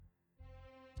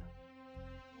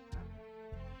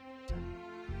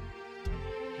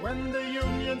When the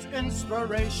union's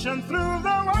inspiration through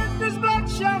the workers' blood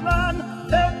shall run,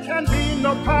 there can be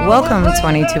no power. Welcome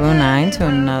 2209 to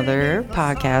another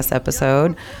podcast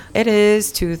episode. It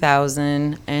is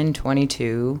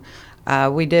 2022.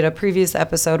 We did a previous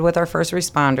episode with our first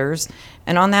responders,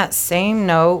 and on that same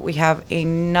note, we have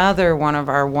another one of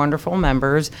our wonderful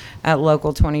members at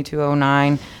Local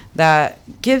 2209 that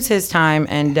gives his time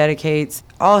and dedicates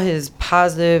all his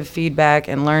positive feedback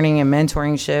and learning and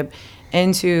mentorship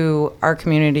into our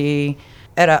community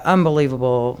at an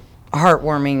unbelievable,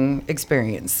 heartwarming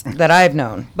experience that I've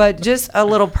known. But just a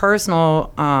little personal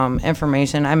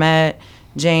information. I met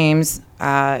James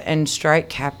in strike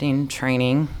captain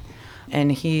training, and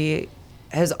he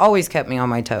has always kept me on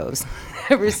my toes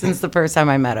ever since the first time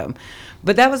I met him.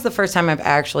 But that was the first time I've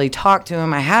actually talked to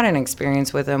him. I had an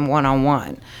experience with him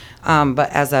one-on-one. But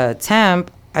as a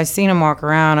temp, I seen him walk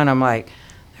around, and I'm like,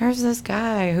 there's this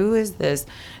guy. Who is this?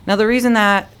 Now, the reason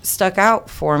that stuck out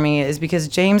for me is because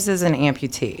James is an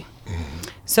amputee. Mm-hmm.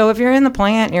 So if you're in the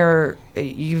plant,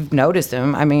 you've noticed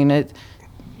him. I mean,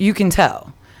 you can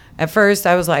tell. At first,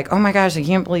 I was like, oh, my gosh, I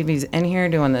can't believe he's in here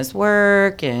doing this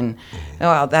work. And,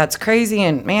 oh, that's crazy.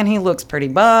 And, man, he looks pretty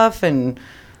buff. And,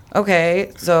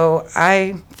 okay, so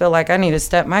I feel like I need to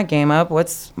step my game up.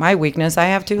 What's my weakness? I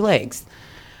have 2 legs.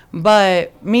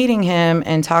 But meeting him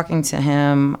and talking to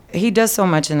him, he does so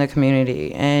much in the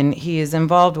community, and he is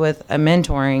involved with a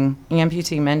amputee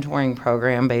mentoring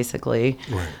program, basically.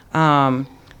 Right.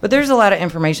 But there's a lot of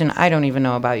information I don't even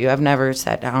know about you. I've never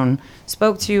sat down,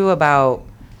 spoke to you about,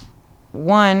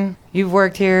 one, you've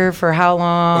worked here for how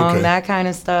long, that kind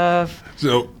of stuff.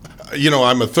 So,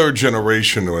 I'm a third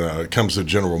generation when it comes to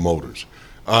General Motors.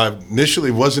 Initially,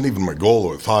 it wasn't even my goal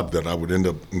or thought that I would end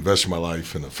up investing my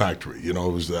life in a factory.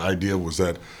 The idea was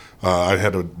that I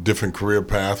had a different career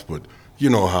path, but you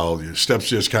know how your steps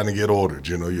just kind of get ordered.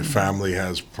 Your family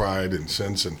has pride and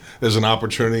sense, and there's an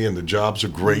opportunity, and the jobs are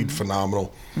great,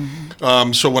 phenomenal.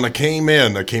 Mm-hmm. So when I came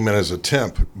in as a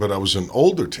temp, but I was an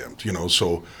older temp,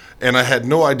 and I had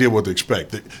no idea what to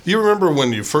expect. Do you remember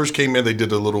when you first came in, they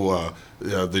did a little,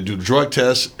 they do drug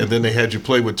tests, and then they had you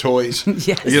play with toys?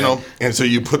 Yes. And so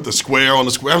you put the square on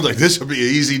the square. I was like, this would be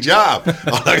an easy job.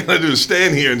 All I got to do is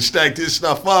stand here and stack this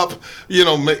stuff up,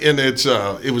 and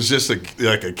it was just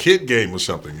like a kid game or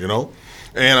something,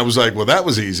 And I was like, well, that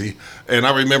was easy. And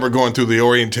I remember going through the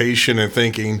orientation and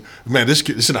thinking, man, this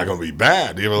is not going to be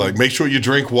bad. They were like, make sure you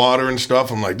drink water and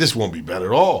stuff. I'm like, this won't be bad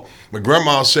at all. My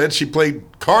grandma said she played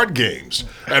card games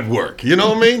at work. You know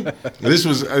what I mean? This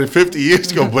was 50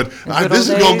 years ago, but this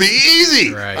is going to be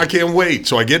easy. Right. I can't wait.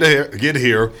 So I get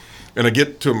here, and I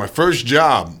get to my first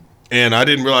job, and I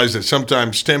didn't realize that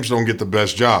sometimes temps don't get the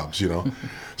best jobs,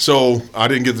 So I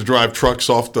didn't get to drive trucks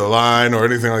off the line or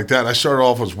anything like that. I started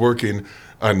off as working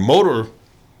on a motor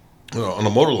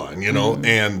line,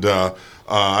 and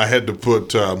I had to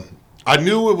put. I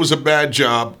knew it was a bad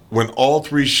job when all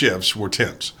 3 shifts were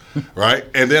temps, right?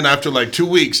 And then after like 2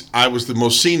 weeks, I was the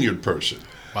most senior person,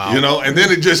 wow. And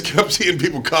then it just kept seeing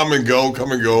people come and go,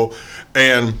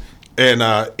 and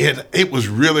it was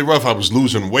really rough. I was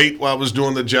losing weight while I was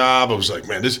doing the job. I was like,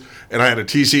 man, and I had a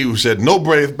TC who said no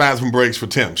bathroom breaks for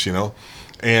temps,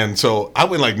 And so I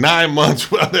went like 9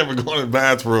 months without ever going to the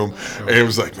bathroom. And it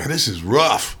was like, man, this is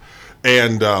rough.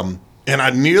 And I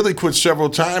nearly quit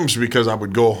several times because I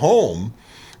would go home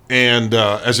and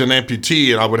as an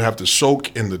amputee, and I would have to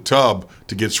soak in the tub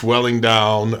to get swelling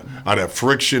down. I'd have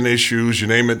friction issues, you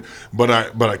name it. But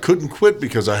I couldn't quit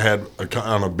because I had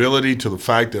accountability to the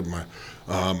fact that my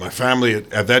family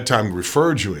at that time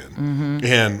referred you in. Mm-hmm.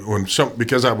 And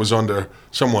because I was under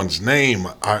someone's name,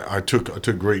 I took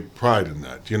great pride in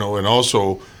that, And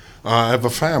also I have a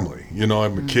family, I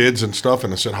have kids and stuff.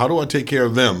 And I said, how do I take care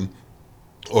of them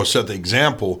or set the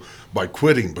example by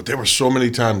quitting? But there were so many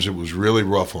times it was really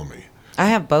rough on me. I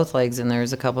have both legs, and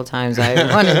there's a couple times I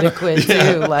wanted to quit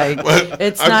too.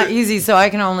 It's not easy, so I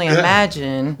can only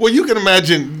imagine. Well, you can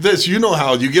imagine this. You know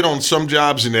how you get on some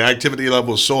jobs and the activity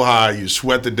level is so high, you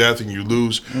sweat to death and you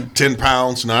lose 10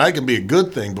 pounds. Now, that can be a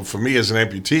good thing, but for me as an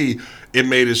amputee, it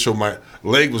made it so my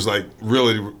leg was like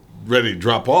really ready to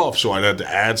drop off. So I'd have to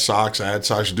add socks,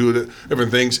 do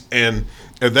different things. And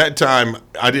at that time,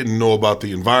 I didn't know about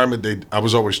the environment. I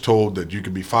was always told that you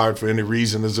could be fired for any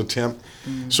reason as a temp.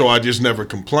 Mm-hmm. So I just never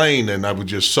complained, and I would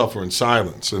just suffer in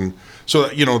silence. And so,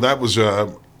 that was, I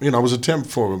was a temp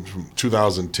from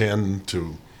 2010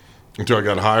 until I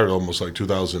got hired almost like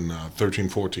 2013,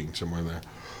 14, somewhere there.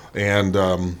 And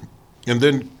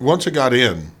then once I got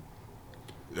in,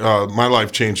 my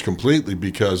life changed completely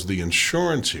because the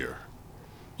insurance here,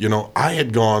 I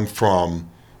had gone from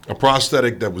a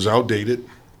prosthetic that was outdated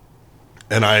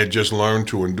And I had just learned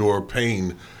to endure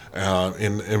pain.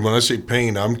 And when I say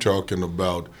pain, I'm talking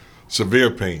about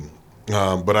severe pain.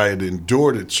 But I had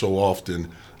endured it so often,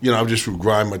 I just would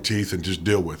grind my teeth and just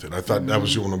deal with it. I thought that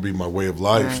was going to be my way of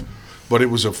life. Right. But it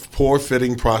was a poor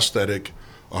fitting prosthetic.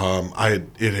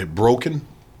 It had broken,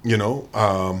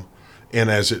 and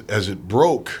as it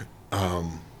broke,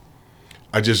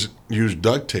 I just used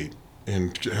duct tape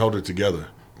and held it together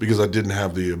because I didn't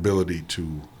have the ability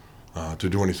to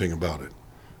do anything about it.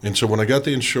 And so when I got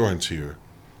the insurance here,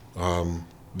 the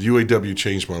UAW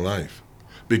changed my life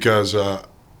because I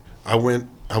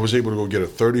was able to go get a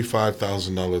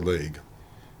 $35,000 leg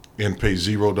and pay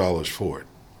 $0 for it.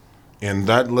 And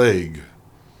that leg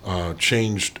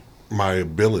changed my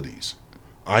abilities.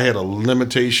 I had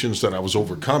limitations that I was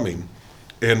overcoming.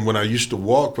 And when I used to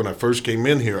walk, when I first came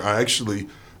in here, I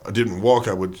didn't walk.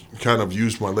 I would kind of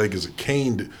use my leg as a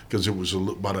cane because it was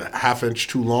about a half inch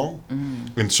too long.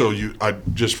 And so I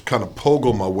just kind of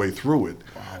pogo my way through it.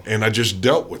 Wow. And I just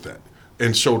dealt with that.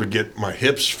 And so to get my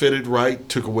hips fitted right,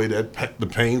 took away the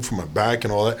pain from my back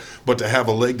and all that. But to have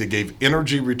a leg that gave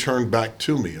energy returned back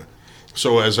to me.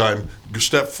 So as I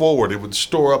stepped forward, it would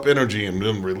store up energy and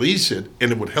then release it, and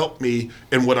it would help me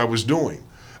in what I was doing.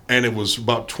 And it was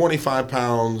about 25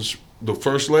 pounds the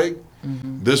first leg.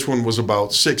 This one was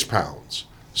about 6 pounds.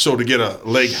 So to get a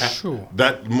leg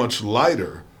that much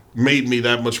lighter made me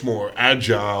that much more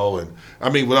agile. And I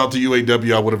mean, without the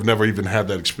UAW, I would have never even had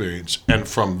that experience. And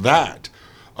from that,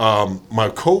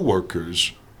 my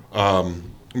coworkers, a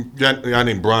guy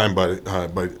named Brian,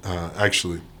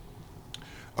 actually,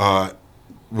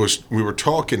 we were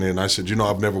talking, and I said,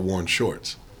 I've never worn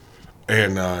shorts.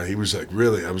 And he was like,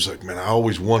 really? I was like, man, I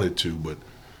always wanted to, but,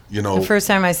 The first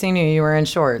time I seen you, you were in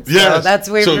shorts. Yes. So that's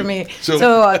weird for me.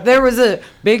 So there was a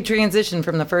big transition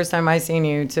from the first time I seen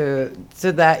you to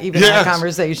that, even that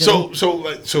conversation.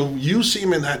 So you see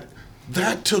me in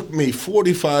that took me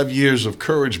 45 years of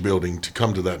courage building to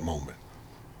come to that moment.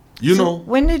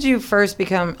 When did you first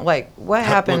become, what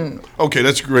happened? Okay,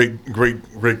 that's a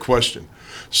great question.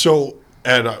 So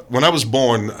when I was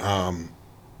born,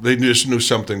 they just knew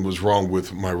something was wrong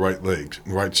with my right leg,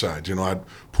 right side. I had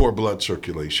poor blood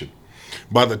circulation.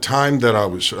 By the time that I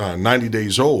was 90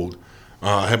 days old,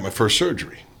 I had my first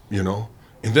surgery, and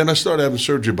then I started having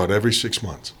surgery about every 6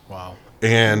 months. Wow.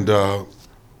 And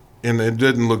it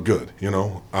didn't look good,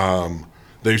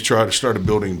 They started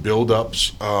building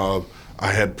build-ups.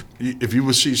 If you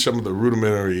would see some of the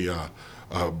rudimentary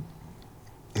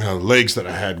legs that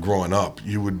I had growing up,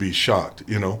 you would be shocked,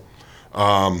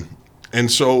 And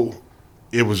so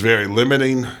it was very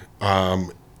limiting.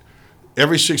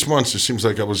 Every 6 months, it seems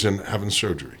like I was having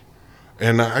surgery.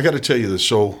 And I got to tell you this.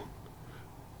 So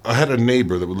I had a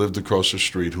neighbor that lived across the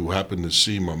street who happened to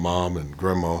see my mom and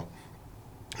grandma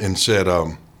and said,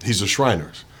 he's a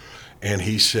Shriners. And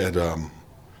he said,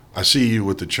 I see you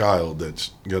with the child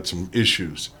that's got some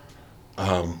issues.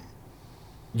 The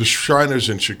Shriners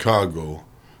in Chicago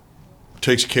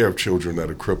takes care of children that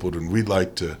are crippled, and we'd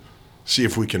like to see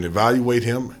if we can evaluate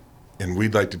him, and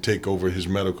we'd like to take over his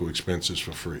medical expenses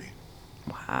for free.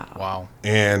 Wow.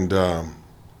 And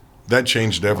that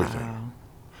changed everything. Wow.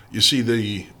 You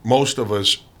see, most of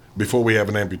us, before we have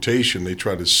an amputation, they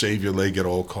try to save your leg at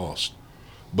all costs.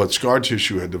 But scar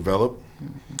tissue had developed,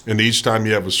 and each time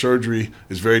you have a surgery,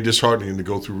 it's very disheartening to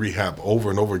go through rehab over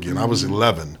and over again. I was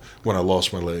 11 when I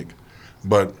lost my leg.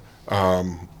 But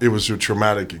it was a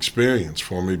traumatic experience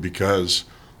for me because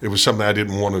it was something I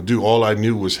didn't want to do. All I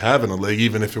knew was having a leg,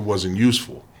 even if it wasn't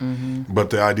useful. But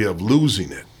the idea of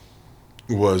losing it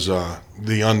was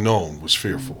the unknown was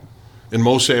fearful. And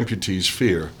most amputees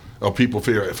people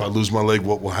fear, if I lose my leg,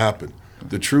 what will happen?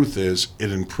 The truth is,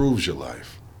 it improves your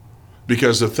life.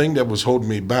 Because the thing that was holding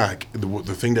me back,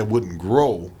 the thing that wouldn't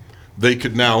grow, they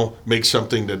could now make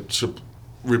something that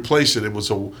replace it.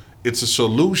 It's a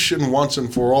solution once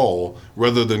and for all,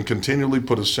 rather than continually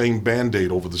put a same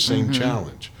Band-Aid over the same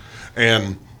challenge.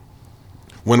 And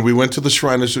when we went to the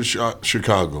Shriners of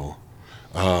Chicago,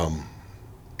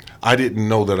 I didn't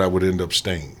know that I would end up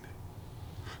staying.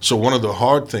 So one of the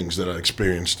hard things that I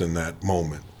experienced in that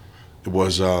moment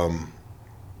was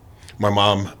my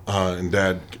mom and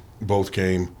dad both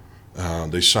came.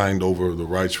 They signed over the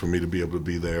rights for me to be able to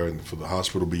be there and for the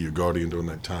hospital to be your guardian during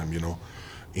that time,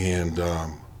 And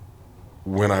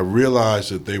when I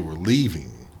realized that they were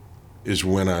leaving is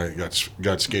when I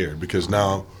got scared, because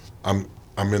now I'm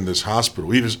in this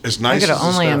hospital. Even as nice as the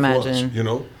only staff imagine.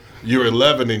 was, you're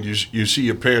 11 and you see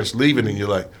your parents leaving and you're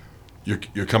like,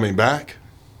 you're coming back?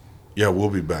 Yeah, we'll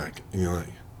be back. And you're like,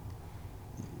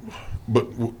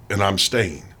 and I'm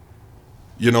staying.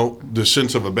 the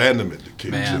sense of abandonment that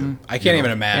kids Man, I can't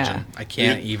even imagine. Yeah. I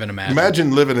can't even imagine.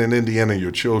 Imagine living in Indiana,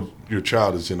 your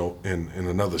child is in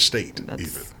another state,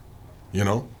 That's-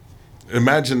 even.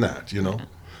 Imagine that,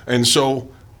 And so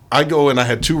I go and I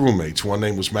had two roommates. One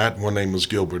name was Matt, and one name was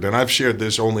Gilbert. And I've shared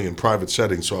this only in private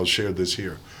settings, so I'll share this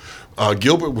here.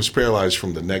 Gilbert was paralyzed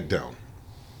from the neck down.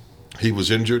 He was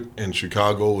injured in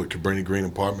Chicago at Cabrini Green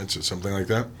Apartments or something like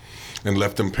that, and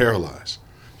left him paralyzed.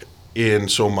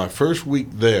 And so my first week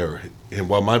there, and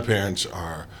while my parents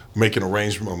are making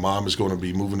arrangements, my mom is going to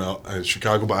be moving out to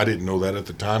Chicago, but I didn't know that at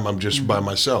the time. I'm just by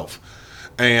myself.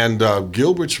 And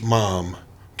Gilbert's mom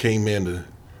came in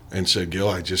and said, Gil,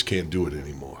 I just can't do it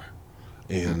anymore.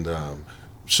 And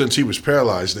since he was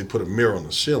paralyzed, they put a mirror on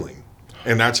the ceiling.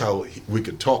 And that's how we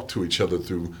could talk to each other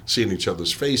through seeing each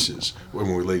other's faces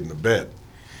when we laid in the bed.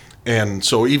 And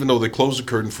so even though they closed the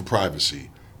curtain for privacy,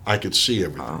 I could see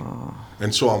everything. Oh.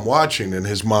 And so I'm watching, and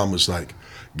his mom was like,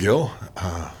 Gil,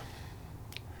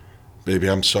 baby,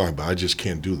 I'm sorry, but I just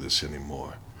can't do this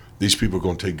anymore. These people are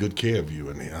going to take good care of you.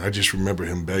 And I just remember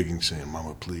him begging, saying,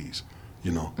 Mama, please,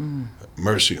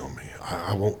 mercy on me.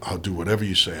 I won't. I'll do whatever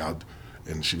you say.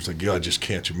 And she was like, Gil, I just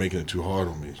can't. You're making it too hard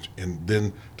on me. And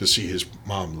then to see his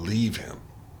mom leave him,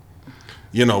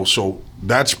 so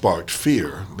that sparked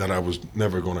fear that I was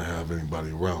never going to have anybody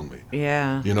around me.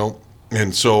 Yeah.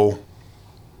 And so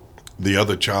the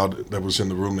other child that was in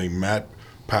the room named Matt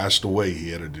passed away.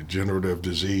 He had a degenerative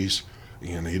disease,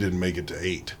 and he didn't make it to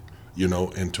 8,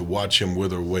 and to watch him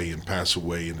wither away and pass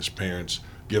away and his parents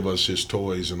give us his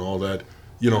toys and all that,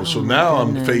 so now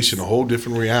I'm facing a whole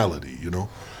different reality,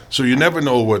 So you never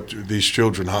know what these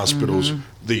children hospitals,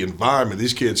 the environment,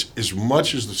 these kids, as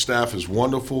much as the staff is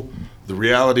wonderful, the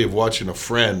reality of watching a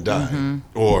friend die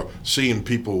or seeing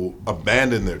people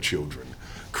abandon their children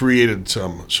created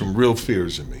some real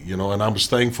fears in me, and I was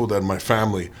thankful that my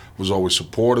family was always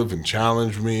supportive and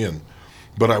challenged me,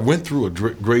 but I went through a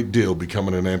great deal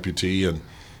becoming an amputee,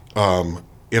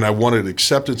 and I wanted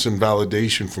acceptance and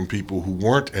validation from people who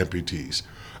weren't amputees,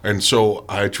 and so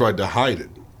I tried to hide it.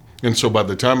 And so by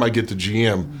the time I get to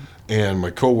GM and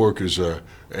my coworkers I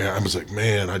was like,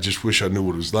 man, I just wish I knew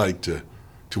what it was like to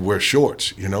wear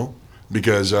shorts,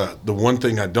 because the one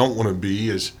thing I don't want to be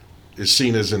is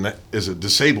seen as a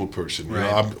disabled person.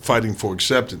 Right. I'm fighting for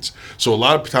acceptance. So a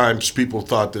lot of times people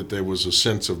thought that there was a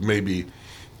sense of maybe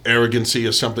arrogancy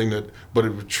or something but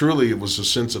it was a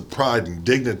sense of pride and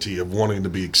dignity of wanting to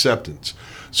be acceptance.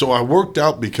 So I worked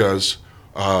out because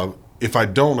if I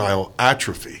don't, I'll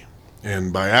atrophy.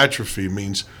 And by atrophy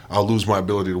means I'll lose my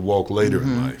ability to walk later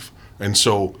in life. And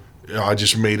so I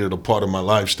just made it a part of my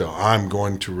lifestyle. I'm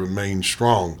going to remain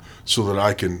strong so that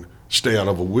I can stay out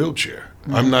of a wheelchair.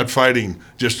 I'm not fighting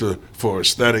just for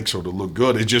aesthetics or to look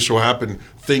good. It just so happened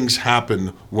things happen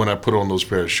when I put on those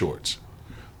pair of shorts.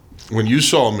 When you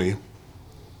saw me,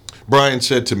 Brian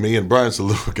said to me, and Brian's a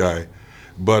little guy,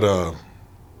 but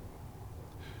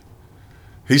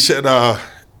he said,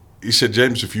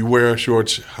 James, if you wear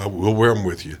shorts, we'll wear them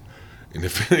with you. And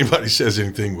if anybody says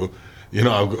anything, they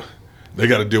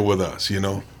got to deal with us,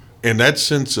 And that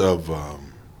sense of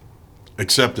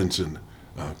acceptance and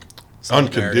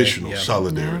unconditional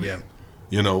solidarity,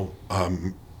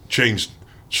 changed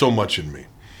so much in me.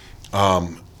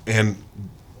 And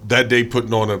that day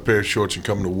putting on a pair of shorts and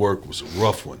coming to work was a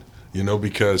rough one,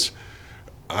 because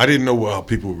I didn't know how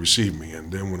people would receive me.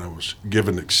 And then when I was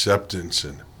given acceptance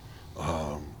and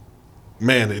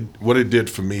what it did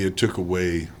for me, it took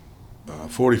away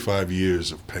 45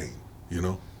 years of pain,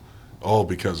 all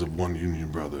because of one union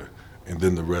brother, and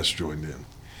then the rest joined in.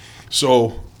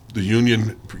 So the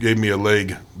union gave me a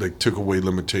leg that took away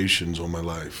limitations on my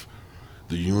life.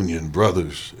 The union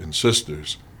brothers and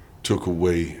sisters took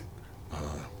away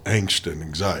angst and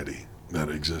anxiety that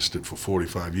existed for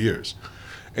 45 years.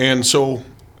 And so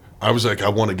I was like, I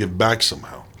want to give back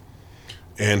somehow.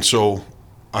 And so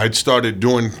I'd started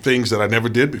doing things that I never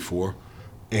did before,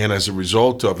 and as a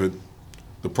result of it,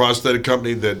 the prosthetic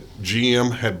company that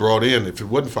GM had brought in, if it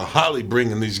wasn't for Holly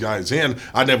bringing these guys in,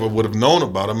 I never would have known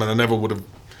about them, and I never would have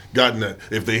gotten it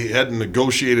if they hadn't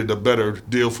negotiated a better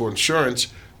deal for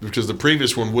insurance, because the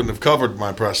previous one wouldn't have covered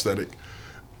my prosthetic.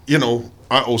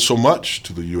 I owe so much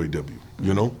to the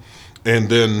UAW, And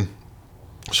then,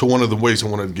 so one of the ways I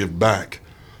wanted to give back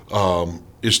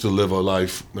is to live a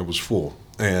life that was full.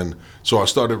 And so I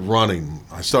started running.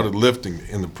 I started lifting,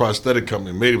 and the prosthetic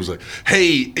company made it was like,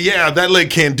 hey, yeah, that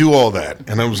leg can't do all that.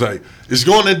 And I was like, it's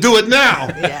going to do it now.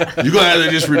 Yeah. You're going to have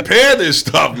to just repair this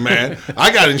stuff, man.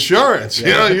 I got insurance.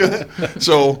 Yeah.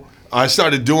 So I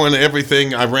started doing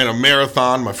everything. I ran a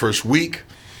marathon my first week.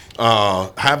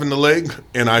 having the leg,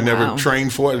 and I never Wow.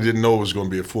 trained for it. I didn't know it was going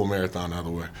to be a full marathon either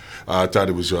way. I thought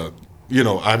it was, I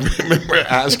remember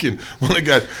asking one of the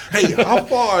guys, hey, how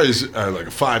far is like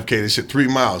a 5K? They said 3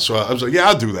 miles. So I was like, yeah,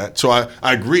 I'll do that. So I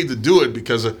agreed to do it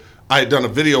because I had done a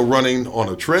video running on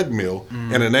a treadmill,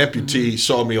 and an amputee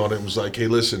saw me on it and was like, hey,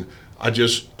 listen,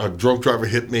 a drunk driver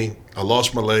hit me. I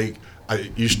lost my leg.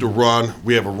 I used to run.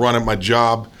 We have a run at my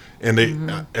job. And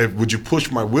they, would you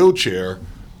push my wheelchair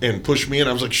and push me in?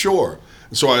 I was like, sure.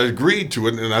 And so I agreed to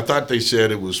it, and I thought they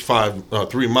said it was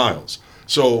 3 miles.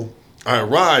 So I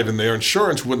arrived, and their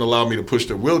insurance wouldn't allow me to push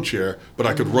their wheelchair, but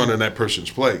I could run in that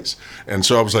person's place. And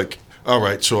so I was like, all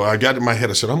right. So I got in my head,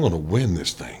 I said, I'm going to win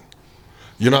this thing.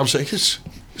 You know what I'm saying?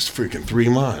 It's freaking 3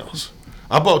 miles.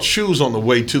 I bought shoes on the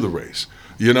way to the race,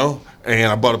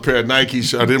 and I bought a pair of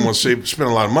Nikes. I didn't want to spend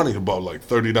a lot of money. I bought like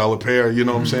 $30 pair, you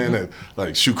know what I'm saying, at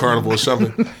like Shoe Carnival or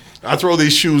something. I throw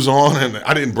these shoes on, and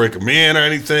I didn't break them in or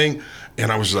anything.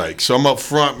 And I was like, so I'm up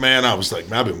front, man. I was like,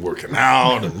 man, I've been working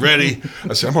out and ready.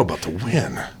 I said, I'm about to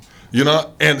win,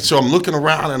 And so I'm looking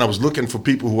around, and I was looking for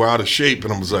people who are out of shape,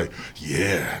 and I was like,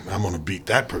 yeah, I'm going to beat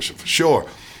that person for sure.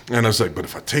 And I was like, but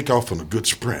if I take off on a good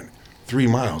sprint, 3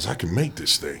 miles, I can make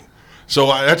this thing. So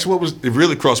that's it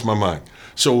really crossed my mind.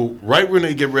 So right when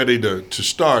they get ready to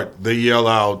start, they yell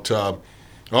out, all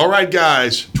right,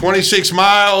 guys, 26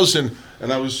 miles. And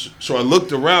I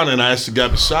looked around, and I asked the guy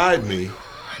beside me,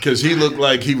 because he looked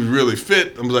like he was really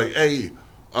fit. I was like, hey,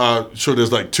 so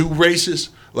there's like 2 races?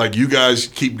 Like you guys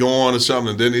keep going or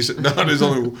something? And then he said, no, there's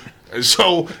only.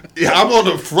 So yeah, I'm on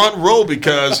the front row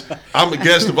because I'm a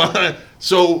guest of honor.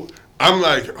 So I'm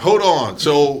like, hold on.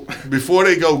 So before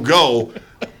they go,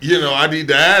 I need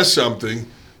to ask something.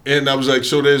 And I was like,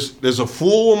 so there's a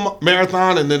full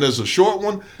marathon and then there's a short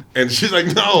one? And she's like,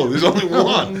 no, there's only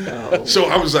one. No. So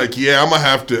I was like, yeah, I'm going to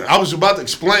have to. I was about to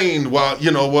explain, well,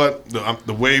 you know what,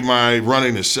 the way my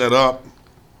running is set up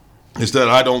is that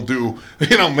I don't do,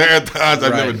 marathons.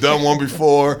 I've never done one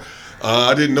before.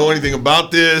 I didn't know anything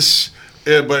about this.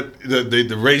 But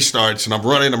the race starts and I'm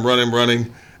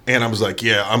running. And I was like,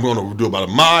 yeah, I'm going to do about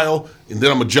a mile, and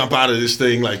then I'm going to jump out of this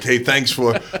thing like, hey, thanks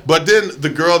for. But then the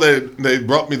girl that they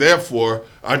brought me there for,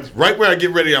 right where I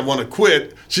get ready, I want to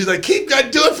quit. She's like, do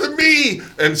it for me.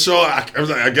 And so I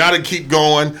was like, I got to keep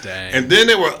going. Dang. And then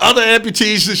there were other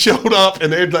amputees that showed up,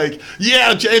 and they're like,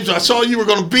 yeah, James, I saw you were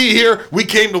going to be here. We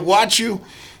came to watch you.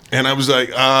 And I was like,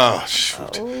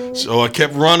 shoot. Oh. So I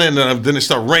kept running, and then it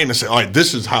started raining. I said, all right,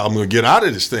 this is how I'm going to get out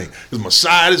of this thing. Because my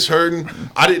side is hurting.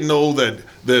 I didn't know that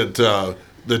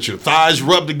your thighs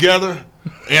rub together.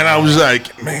 And I was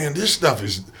like, man, this stuff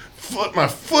my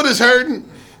foot is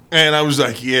hurting. And I was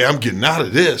like, yeah, I'm getting out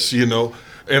of this, And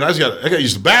I got to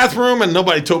use the bathroom, and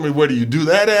nobody told me where do you do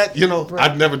that at, Right.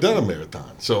 I've never done a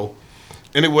marathon. So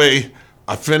anyway,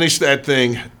 I finished that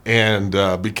thing, and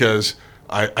because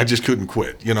I just couldn't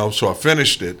quit, So I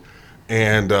finished it,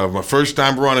 and my first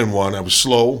time running one, I was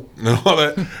slow and all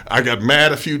that. I got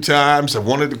mad a few times. I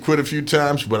wanted to quit a few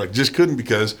times, but I just couldn't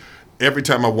because every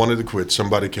time I wanted to quit,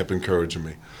 somebody kept encouraging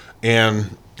me,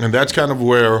 and that's kind of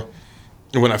where,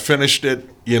 when I finished it,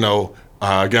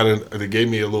 they gave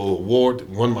me a little award,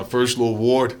 won my first little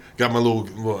award, got my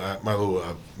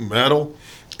little medal.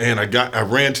 And I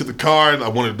ran to the car, and I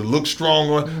wanted to look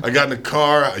stronger. I got in the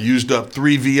car. I used up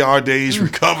 3 VR days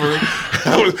recovering.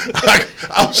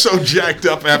 I was so jacked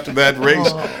up after that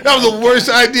race. That was the worst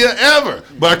idea ever.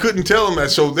 But I couldn't tell them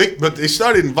that. So they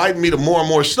started inviting me to more and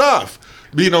more stuff.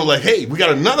 Like, hey, we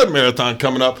got another marathon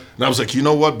coming up. And I was like, you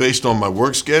know what? Based on my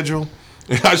work schedule,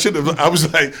 I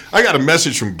was like, I got a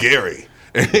message from Gary.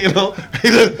 And,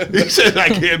 he said I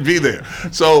can't be there.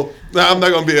 So I'm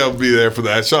not going to be able to be there for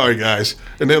that. Sorry, guys.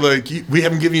 And they're like, we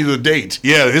haven't given you the dates.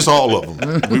 Yeah, it's all of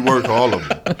them. We work all of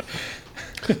them.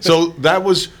 So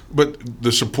but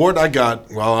the support I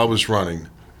got while I was running,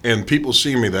 and people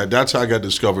see me that's how I got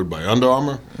discovered by Under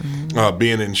Armour,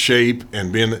 being in shape,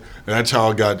 and that's how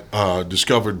I got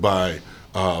discovered by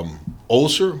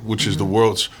Ulcer, which is the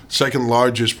world's second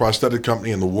largest prosthetic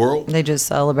company in the world. They just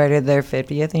celebrated their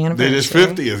 50th anniversary. They just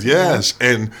 50th, yes.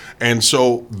 Yeah. And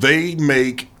so they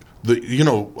make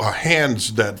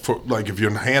hands that, for like, if you're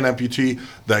a hand amputee,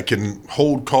 that can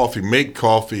hold coffee, make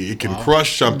coffee, it can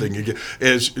crush something.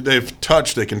 They've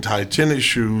touched, they can tie tennis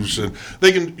shoes, and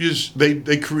they can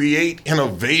they create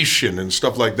innovation and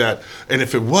stuff like that. And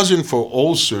if it wasn't for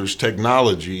Ulcer's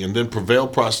technology and then Prevail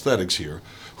Prosthetics here,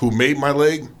 who made my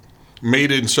leg,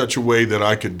 made it in such a way that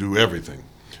I could do everything.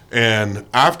 And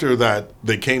after that,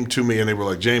 they came to me and they were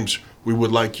like, James, we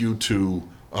would like you to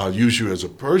use you as a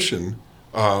person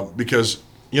because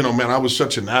you know, man, I was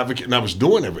such an advocate, and I was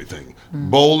doing everything: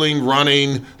 bowling,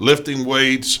 running, lifting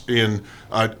weights, and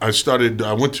I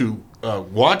went to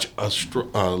watch a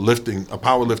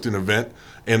powerlifting event,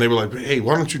 and they were like, "Hey,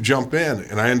 why don't you jump in?"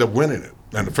 And I ended up winning it.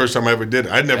 And the first time I ever did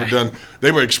it, I'd never done.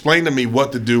 They were explaining to me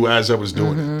what to do as I was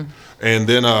doing it, and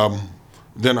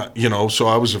then you know, so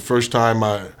I was the first time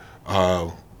I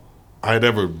had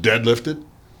ever deadlifted.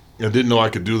 I didn't know I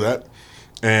could do that.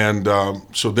 And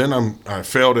so then I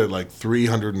failed at like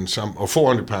 300 and some, or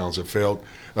 400 pounds. I failed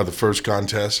at the first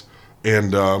contest.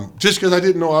 And just because I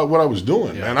didn't know what I was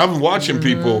doing. And I've been watching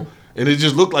people, and it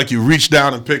just looked like you reach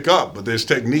down and pick up, but there's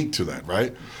technique to that,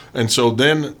 right? And so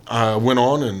then I went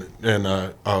on and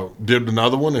did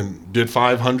another one and did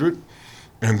 500.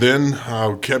 And then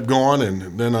I kept going,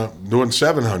 and then I'm doing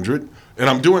 700. And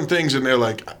I'm doing things, and they're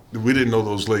like, we didn't know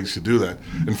those legs could do that.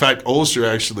 In fact, Ulster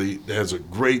actually has a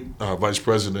great vice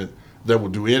president that will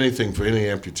do anything for any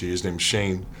amputee. His name's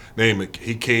Shane.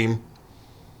 He came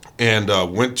and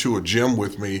went to a gym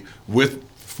with me with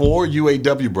 4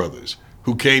 UAW brothers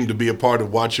who came to be a part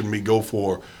of watching me go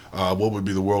for what would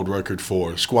be the world record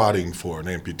for squatting for an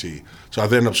amputee. So I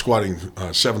ended up squatting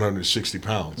 760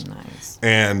 pounds. Nice.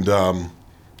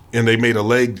 And they made a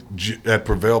leg at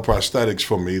Prevail Prosthetics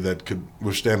for me that could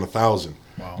withstand 1,000.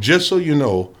 Wow. Just so you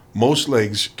know, most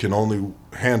legs can only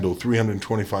handle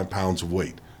 325 pounds of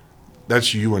weight.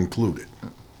 That's you included.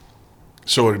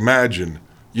 So imagine,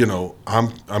 you know,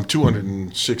 I'm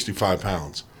 265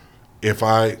 pounds. If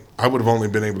I would have only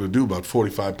been able to do about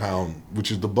 45 pounds,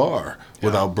 which is the bar,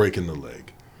 without breaking the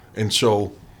leg. And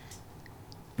so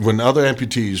when other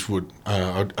amputees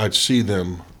I'd see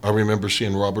them. I remember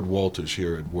seeing Robert Walters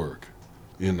here at work,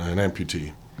 an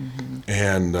amputee,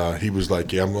 and he was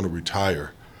like, "Yeah, I'm going to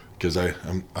retire because I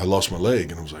lost my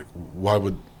leg." And I was like, "Why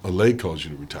would a leg cause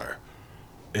you to retire?"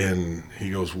 And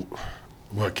he goes,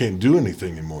 "Well, I can't do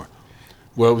anything anymore."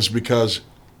 Well, it was because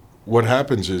what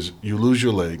happens is you lose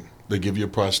your leg, they give you a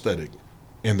prosthetic,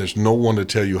 and there's no one to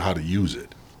tell you how to use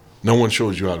it. No one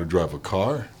shows you how to drive a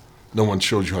car. No one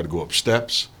shows you how to go up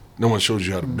steps. No one shows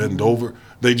you how to bend over.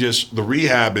 The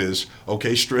rehab is,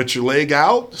 okay, stretch your leg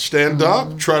out, stand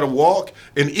up, try to walk.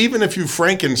 And even if you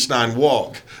Frankenstein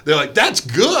walk, they're like, that's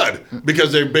good,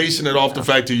 because they're basing it off the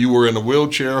fact that you were in a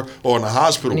wheelchair or in a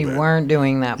hospital And you bed. weren't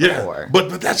doing that before.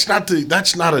 But that's not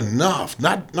enough.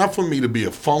 Not for me to be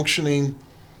a functioning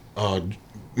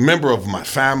member of my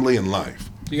family and life.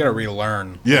 You got to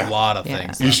relearn Yeah. a lot of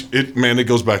Yeah. things. It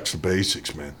goes back to the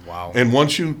basics, man. Wow. And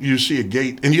once you see a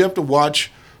gait, and you have to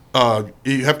watch,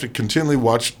 you have to continually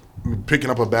watch picking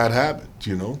up a bad habit,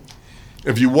 you know?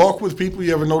 If you walk with people,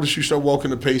 you ever notice you start walking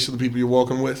the pace of the people you're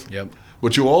walking with? Yep.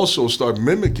 But you also start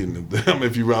mimicking them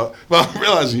if you I'm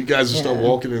realizing you guys start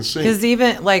walking in sync. Because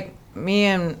even like me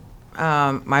and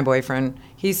my boyfriend,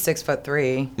 he's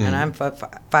 6'3" and I'm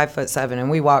 5'7",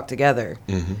 and we walk together.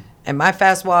 And my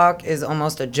fast walk is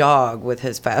almost a jog with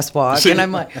his fast walk. See? And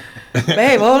I'm like,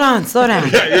 babe, hold on, slow down.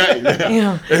 Yeah. You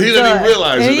know, And he doesn't even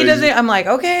realize and it. he doesn't. I'm like,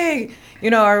 okay,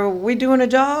 you know, are we doing a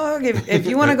jog? If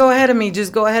you want to go ahead of me,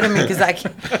 just go ahead of me, because I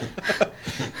can't.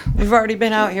 We've already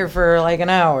been out here for like an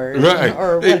hour. Right.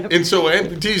 Or whatever. And so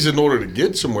amputees, in order to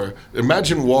get somewhere,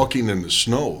 imagine walking in the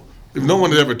snow. If no one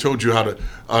had ever told you how to,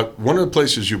 one of the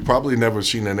places you've probably never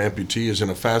seen an amputee is in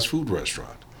a fast food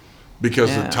restaurant,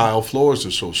 because the tile floors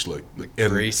are so slick.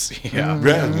 And Grease. Yeah.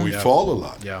 and we fall a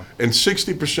lot. Yeah. And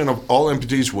 60% of all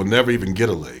amputees will never even get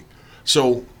a leg.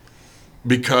 So,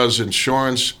 because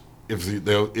insurance,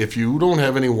 if you don't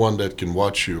have anyone that can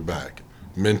watch your back,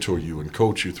 mentor you, and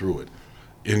coach you through it,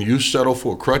 and you settle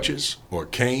for crutches or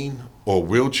cane or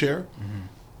wheelchair,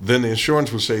 then the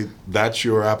insurance will say that's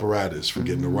your apparatus for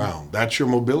getting around. That's your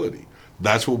mobility.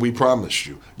 That's what we promised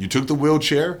you. You took the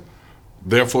wheelchair,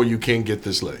 therefore you can't get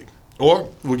this leg. Or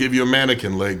we'll give you a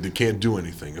mannequin leg that can't do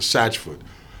anything, a satch foot.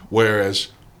 Whereas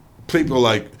people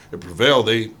like at Prevail,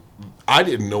 I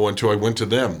didn't know until I went to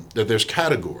them that there's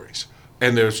categories.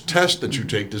 And there's tests that you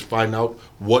take to find out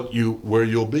where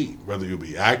you'll be, whether you'll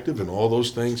be active and all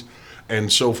those things.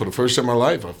 And so for the first time in my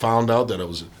life, I found out that I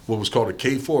was what was called a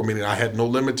K4, meaning I had no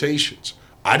limitations.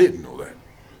 I didn't know that.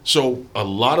 So a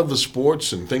lot of the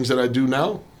sports and things that I do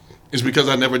now is because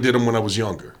I never did them when I was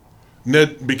younger.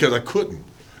 Because I couldn't.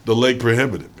 The leg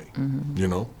prohibited me, you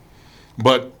know.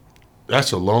 But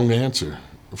that's a long answer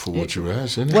for what you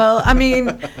asked, isn't it? Well, I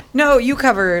mean, no, you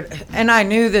covered, and I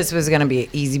knew this was going to be an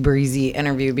easy breezy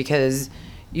interview, because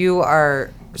you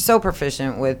are so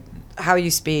proficient with how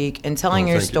you speak and telling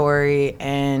your story,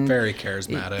 and Very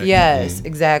charismatic. Yes,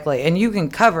 exactly. And you can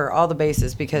cover all the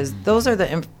bases, because those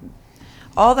are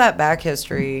all that back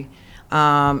history,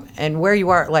 and where you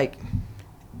are. Like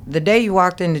the day you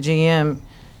walked into GM,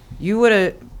 you would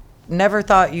have never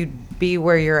thought you'd be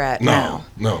where you're at now.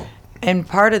 No. And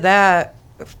part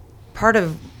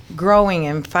of growing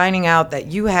and finding out that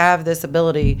you have this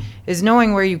ability is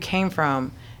knowing where you came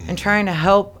from and trying to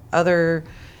help other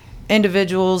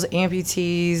individuals,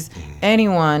 amputees,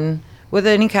 anyone with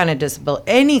any kind of disability,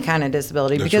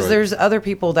 That's because right. there's other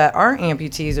people that aren't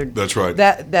amputees or That's right.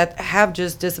 that have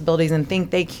just disabilities and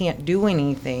think they can't do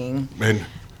anything. And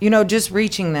Just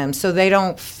reaching them so they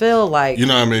don't feel like you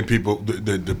know how many people,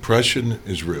 the depression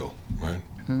is real, right?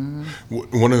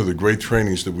 One of the great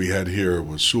trainings that we had here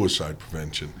was suicide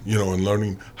prevention, and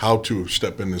learning how to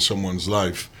step into someone's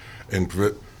life. And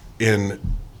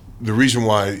the reason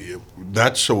why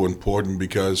that's so important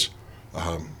because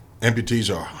amputees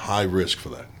are high risk for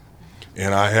that.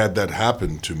 And I had that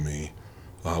happen to me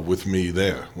with me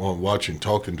there,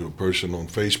 talking to a person on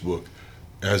Facebook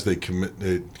as they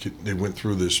went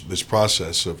through this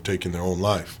process of taking their own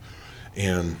life.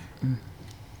 And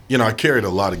I carried a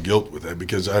lot of guilt with that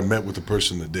because I met with the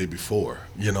person the day before,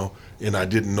 and I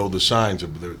didn't know the signs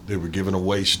of they were giving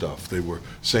away stuff. They were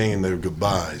saying their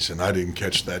goodbyes, and I didn't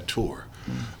catch that tour.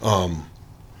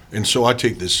 And so I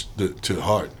take this to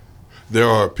heart. There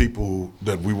are people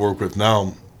that we work with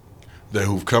now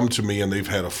who've come to me and they've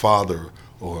had a father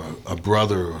or a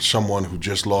brother or someone who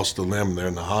just lost a limb. They're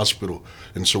in the hospital.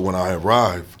 And so when I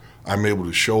arrive, I'm able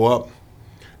to show up.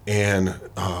 And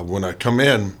when I come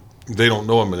in, they don't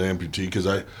know I'm an amputee because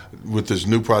with this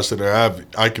new prosthetic I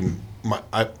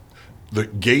have, the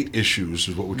gait issues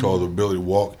is what we call the ability to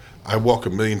walk. I walk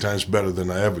 1,000,000 times better than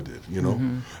I ever did,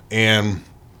 And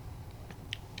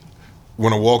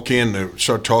when I walk in, they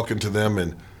start talking to them,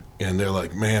 and they're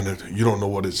like, man, you don't know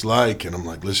what it's like. And I'm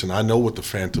like, listen, I know what the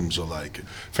phantoms are like.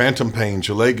 Phantom pains,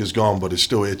 your leg is gone, but it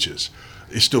still itches.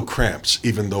 It still cramps,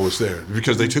 even though it's there.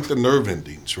 Because they took the nerve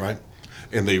endings, right?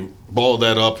 And they balled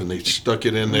that up, and they stuck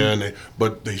it in there.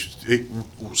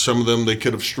 Some of them they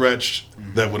could have stretched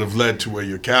that would have led to where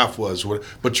your calf was.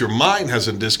 But your mind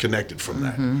hasn't disconnected from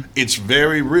that. It's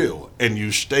very real, and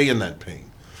you stay in that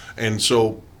pain. And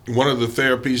so one of the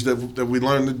therapies that we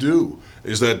learn to do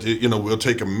is that we'll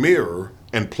take a mirror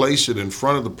and place it in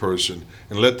front of the person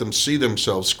and let them see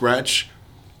themselves scratch.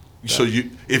 So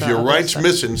if your right's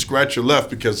missing, scratch your left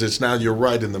because it's now your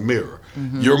right in the mirror.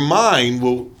 Your mind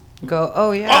will go,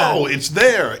 oh yeah, oh, it's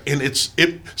there, and it's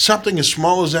something as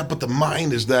small as that, but the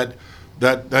mind is that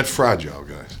fragile,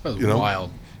 guys. That was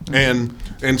wild.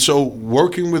 And so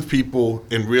working with people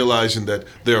and realizing that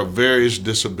there are various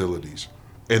disabilities.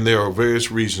 And there are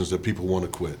various reasons that people want to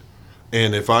quit.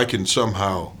 And if I can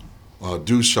somehow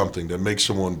do something that makes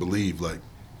someone believe, like,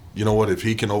 you know what, if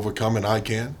he can overcome and I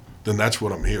can, then that's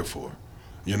what I'm here for,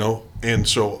 And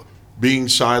so being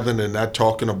silent and not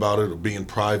talking about it or being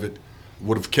private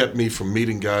would have kept me from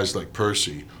meeting guys like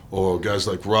Percy or guys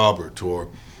like Robert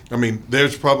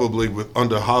there's probably,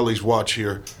 under Holly's watch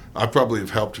here, I probably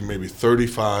have helped maybe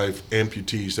 35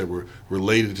 amputees that were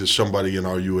related to somebody in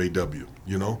our UAW,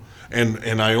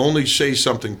 And I only say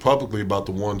something publicly about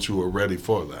the ones who are ready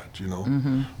for that,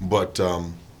 But,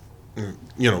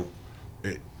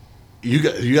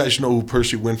 you guys know who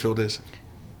Percy Winfield is?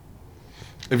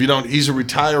 If you don't, he's a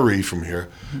retiree from here.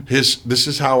 This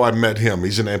is how I met him.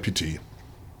 He's an amputee.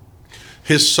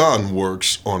 His son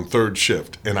works on third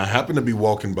shift, and I happened to be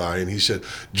walking by, and he said,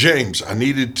 James, I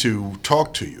needed to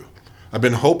talk to you. I've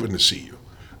been hoping to see you.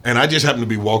 And I just happened to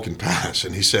be walking past,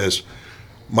 and he says,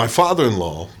 my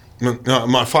father-in-law,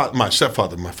 my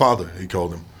stepfather, my father, he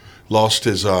called him, lost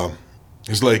his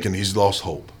leg, and he's lost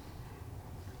hope.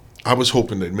 I was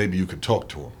hoping that maybe you could talk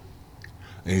to him.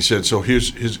 And he said, so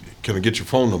can I get your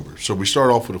phone number? So we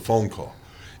start off with a phone call.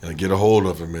 And I get a hold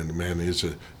of him, and man, there's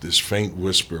this faint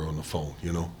whisper on the phone,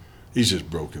 He's just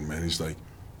broken, man. He's like,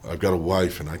 I've got a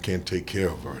wife, and I can't take care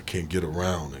of her. I can't get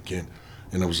around. I can't.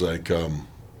 And I was like,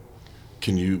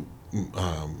 can you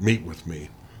meet with me?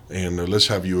 And let's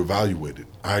have you evaluated.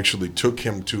 I actually took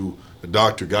him to a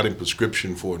doctor, got him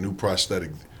prescription for a new prosthetic.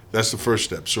 That's the first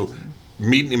step. So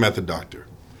meeting him at the doctor,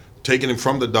 taking him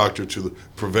from the doctor to the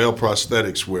Prevail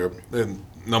Prosthetics where, and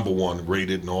number one,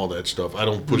 rated and all that stuff. I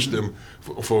don't push them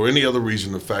for any other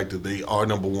reason, the fact that they are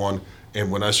number one.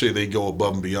 And when I say they go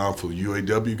above and beyond for the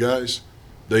UAW guys,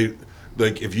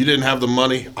 if you didn't have the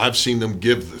money, I've seen them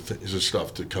give the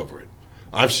stuff to cover it.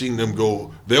 I've seen them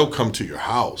they'll come to your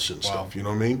house and stuff, you know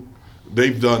what I mean?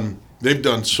 They've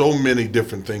done so many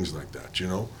different things like that,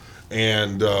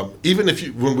 And even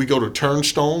when we go to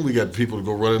Turnstone, we got people to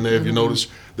go run in there. If you notice,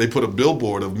 they put a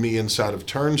billboard of me inside of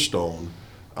Turnstone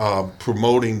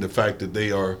promoting the fact that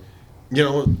they are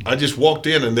I just walked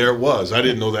in and there it was. I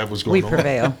didn't know that was going We on.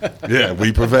 prevail. Yeah,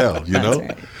 we prevail,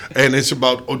 right. And it's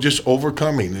about just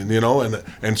overcoming,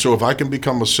 and so if I can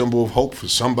become a symbol of hope for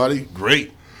somebody,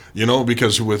 great,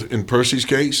 because in Percy's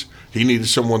case, he needed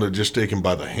someone to just take him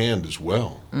by the hand as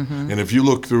well. And if you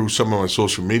look through some of my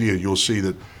social media, you'll see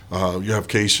that you have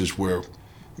cases where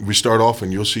we start off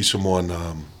and you'll see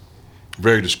someone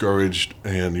very discouraged,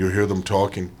 and you'll hear them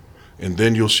talking, and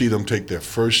then you'll see them take their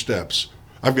first steps.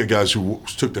 I've got guys who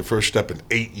took their first step in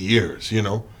 8 years,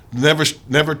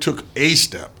 never took a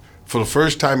step. For the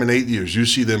first time in 8 years, you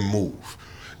see them move.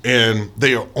 And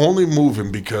they are only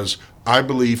moving because I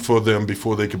believe for them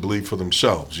before they could believe for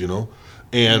themselves,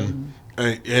 And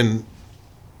in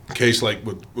a case like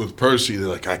with Percy, they're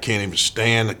like, I can't even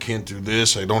stand, I can't do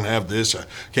this, I don't have this, I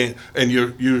can't. And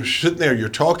you're sitting there, you're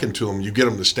talking to them, you get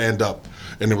them to stand up,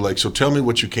 and they were like, so tell me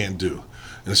what you can't do.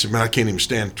 And I said, man, I can't even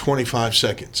stand 25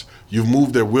 seconds. You've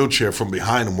moved their wheelchair from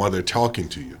behind them while they're talking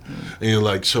to you. And you're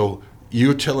like, so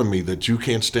you're telling me that you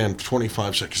can't stand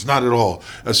 25 seconds? Not at all.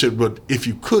 I said, but if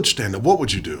you could stand up, what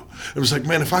would you do? It was like,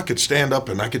 man, if I could stand up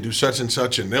and I could do such and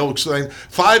such, and they'll explain.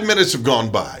 5 minutes have gone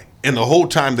by, and the whole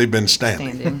time they've been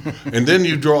standing. And then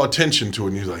you draw attention to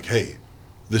it, and you're like, hey,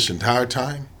 this entire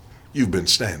time, you've been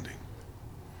standing.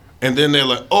 And then they're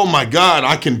like, oh, my God,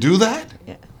 I can do that?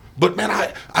 Yeah. But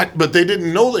man, but they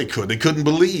didn't know they could. They couldn't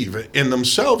believe in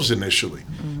themselves initially.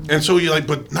 And so you're like,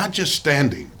 but not just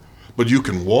standing, but you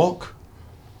can walk,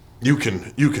 you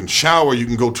can shower, you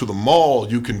can go to the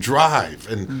mall, you can drive.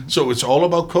 And so it's all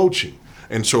about coaching.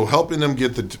 And so helping them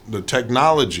get the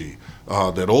technology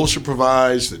that OSHA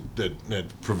provides,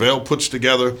 that Prevail puts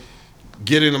together,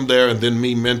 getting them there, and then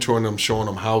me mentoring them, showing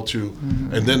them how to,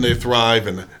 and then they thrive,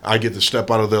 and I get to step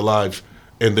out of their lives.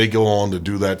 And they go on to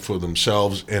do that for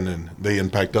themselves, and then they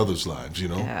impact others' lives,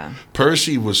 Yeah.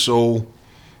 Percy was so,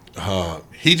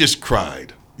 he just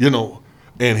cried,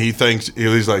 and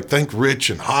he's like, thank Rich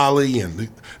and Holly and the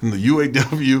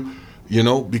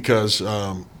UAW, because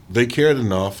they cared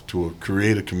enough to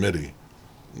create a committee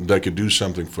that could do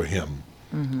something for him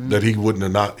that he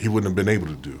wouldn't have been able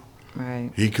to do. Right.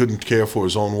 He couldn't care for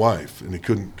his own wife, and he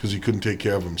couldn't take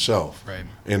care of himself. Right.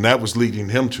 And that was leading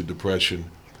him to depression.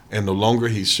 And the longer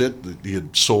he he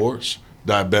had sores.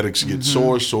 Diabetics get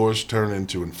sores turn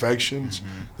into infections,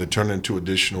 that turn into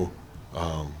additional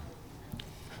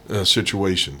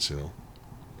situations,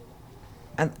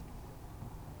 And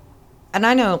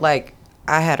I know, like,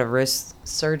 I had a wrist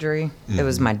surgery. It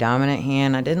was my dominant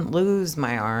hand. I didn't lose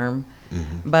my arm,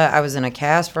 but I was in a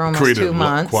cast for almost 2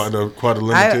 months. Quite a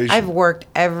limitation. I've worked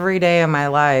every day of my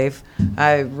life.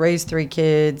 I raised 3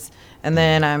 kids. And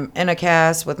then I'm in a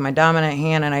cast with my dominant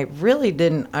hand, and I really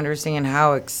didn't understand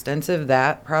how extensive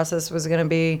that process was going to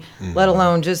be, let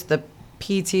alone just the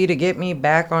PT to get me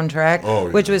back on track,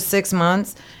 which was 6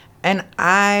 months. And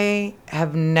I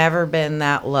have never been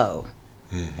that low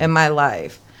in my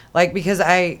life. Like, because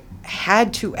I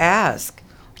had to ask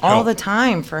all the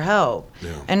time for help.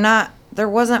 Yeah. And there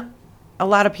wasn't a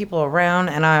lot of people around,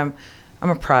 and I'm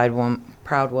a proud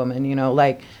woman,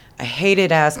 like, I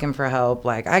hated asking for help.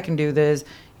 Like, I can do this.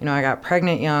 I got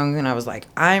pregnant young, and I was like,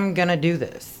 I'm going to do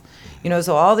this.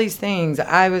 So all these things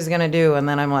I was going to do, and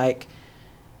then I'm like,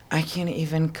 I can't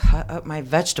even cut up my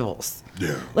vegetables.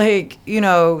 Yeah. Like,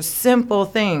 simple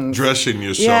things. Dressing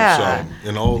yourself some,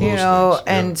 and all those things. Yeah.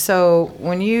 And so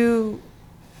when you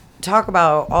talk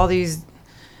about all these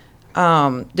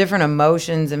different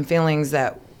emotions and feelings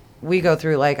that we go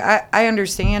through, like, I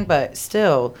understand, but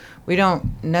still, we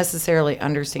don't necessarily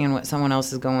understand what someone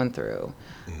else is going through.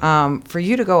 For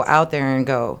you to go out there and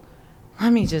go,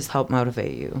 let me just help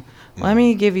motivate you. Let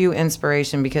me give you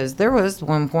inspiration, because there was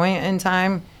one point in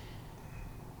time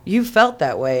you felt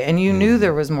that way, and you knew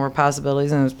there was more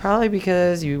possibilities, and it was probably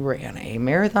because you ran a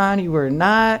marathon. You were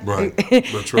not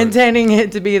That's right. intending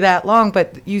it to be that long,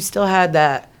 but you still had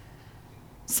that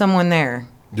someone there.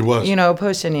 It was.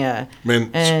 Pushing you. Man,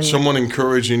 and someone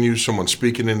encouraging you, someone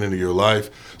speaking into your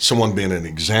life, someone being an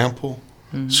example,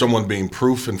 someone being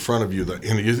proof in front of you.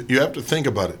 And you have to think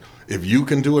about it. If you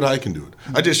can do it, I can do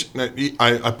it.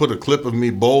 I put a clip of me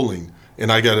bowling,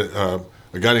 and I got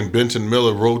a guy named Benton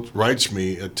Miller writes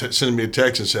me, sending me a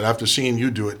text and said, after seeing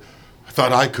you do it, I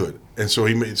thought I could. And so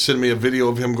he sent me a video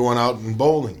of him going out and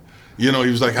bowling. He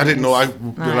was like, I didn't know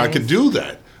that I could do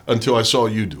that until I saw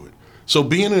you do it. So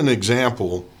being an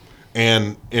example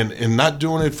and not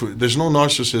doing it there's no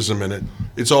narcissism in it.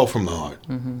 It's all from the heart,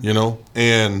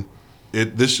 And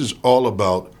this is all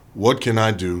about what can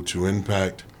I do to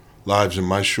impact lives in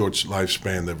my short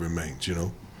lifespan that remains,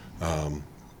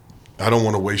 I don't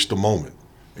want to waste a moment.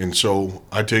 And so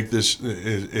I take this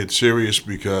it's serious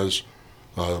because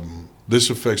This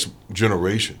affects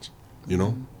generations, you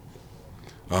know.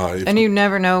 And you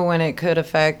never know when it could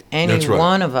affect any That's right.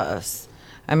 one of us.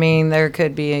 I mean, there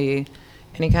could be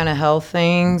any kind of health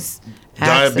things.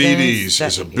 Diabetes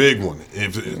accidents is a big one.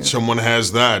 If someone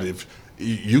has that, if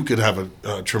you could have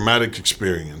a traumatic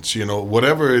experience, you know,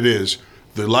 whatever it is,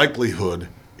 the likelihood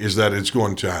is that it's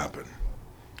going to happen,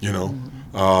 you know.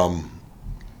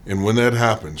 And when that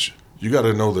happens, you got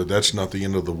to know that that's not the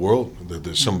end of the world, that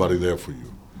there's somebody there for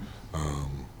you.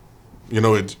 You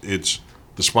know, it's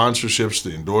the sponsorships,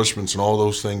 the endorsements, and all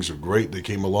those things are great. They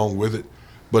came along with it,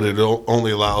 but it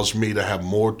only allows me to have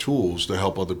more tools to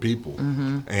help other people.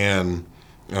 And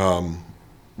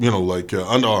you know, like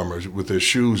Under Armour with their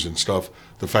shoes and stuff,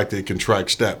 the fact they can track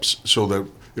steps, so that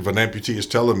if an amputee is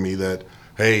telling me that,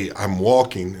 hey, I'm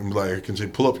walking, and like I can say,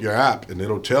 pull up your app, and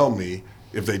it'll tell me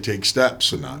if they take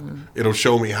steps or not. It'll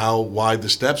show me how wide the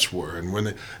steps were, and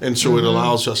when and so it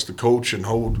allows us to coach and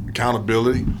hold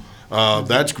accountability.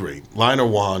 That's great. Liner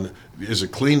wand is a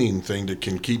cleaning thing that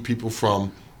can keep people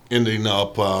from ending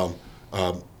up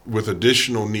with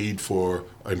additional need for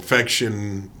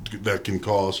infection that can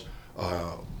cause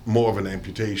more of an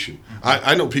amputation.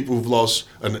 I know people who've lost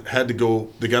and had to go,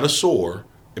 they got a sore,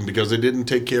 and because they didn't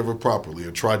take care of it properly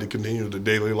or tried to continue their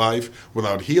daily life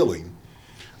without healing,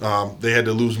 they had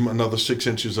to lose another 6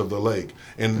 inches of the leg.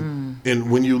 And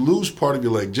when you lose part of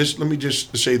your leg, let me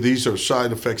just say these are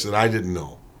side effects that I didn't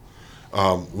know.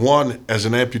 One, as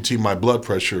an amputee, my blood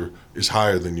pressure is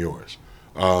higher than yours.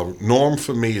 Norm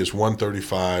for me is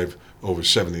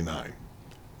 135/79.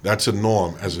 That's a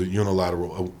norm as a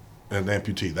unilateral, an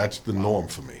amputee. That's the norm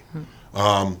for me.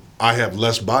 I have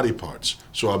less body parts,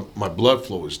 so my blood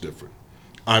flow is different.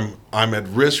 I'm at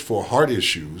risk for heart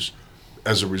issues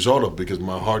as a result of, because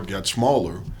my heart got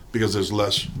smaller because there's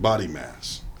less body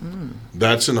mass.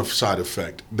 That's a side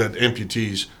effect that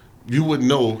amputees, you wouldn't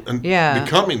know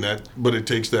becoming that, but it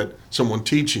takes that someone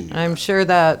teaching you. I'm sure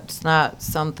that's not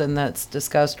something that's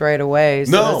discussed right away.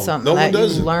 So No, that's something no one that you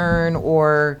doesn't. learn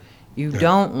or you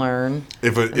don't learn.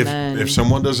 If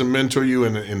someone doesn't mentor you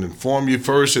and inform you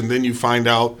first, and then you find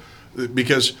out,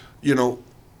 because you know,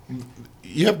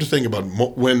 you have to think about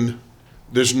when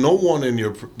there's no one in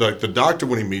your, like the doctor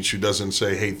when he meets you doesn't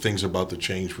say, hey, things are about to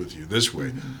change with you this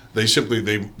way. They simply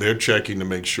they're checking to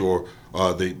make sure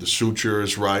the suture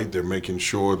is right. They're making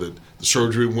sure that the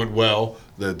surgery went well,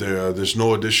 that there's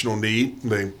no additional need.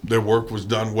 Their work was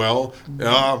done well.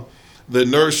 The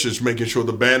nurse is making sure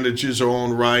the bandages are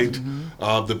on right.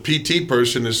 The PT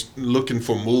person is looking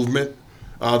for movement.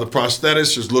 The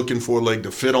prosthetist is looking for a leg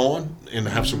to fit on and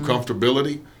have some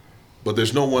comfortability. But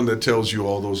there's no one that tells you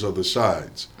all those other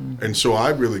sides. And so I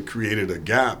really created a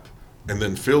gap and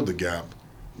then filled the gap,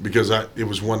 because it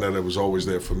was one that was always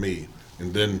there for me.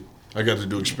 And then I got to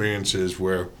do experiences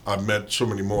where I met so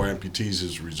many more amputees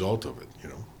as a result of it, you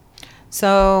know.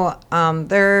 So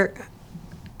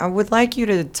I would like you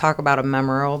to talk about a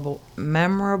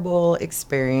memorable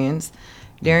experience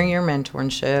during your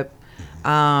mentorship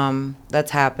that's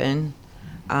happened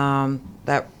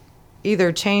that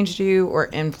either changed you or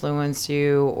influenced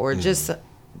you, or just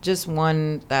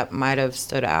one that might have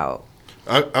stood out.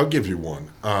 I'll give you one.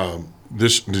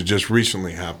 This just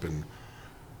recently happened.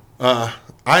 I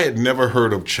had never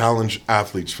heard of Challenge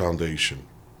Athletes Foundation.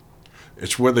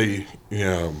 It's where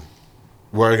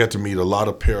where I got to meet a lot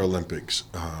of Paralympics,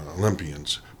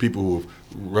 Olympians, people who have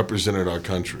represented our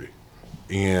country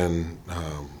in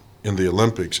the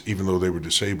Olympics, even though they were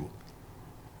disabled.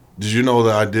 Did you know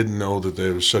that I didn't know that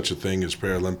there was such a thing as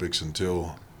Paralympics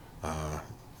until I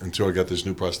got this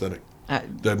new prosthetic?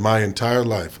 That my entire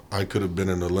life I could have been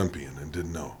an Olympian and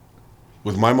didn't know.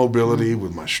 With my mobility,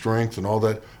 with my strength and all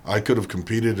that, I could have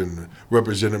competed and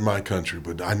represented my country,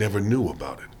 but I never knew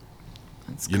about it.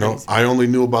 That's you know, crazy. I only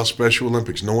knew about Special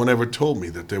Olympics. No one ever told me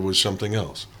that there was something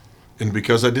else. And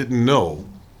because I didn't know,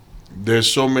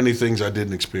 there's so many things I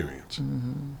didn't experience.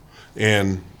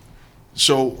 And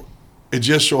so it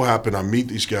just so happened I meet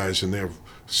these guys and they're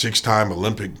 6-time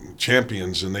Olympic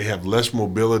champions, and they have less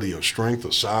mobility or strength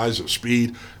or size or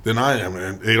speed than I am,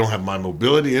 and they don't have my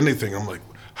mobility, anything. I'm like,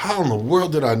 how in the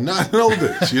world did I not know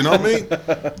this? You know what I mean?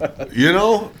 You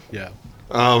know? Yeah.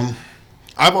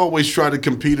 I've always tried to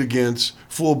compete against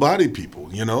full-body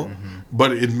people, you know?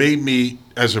 But it made me,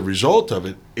 as a result of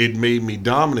it, it made me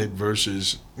dominant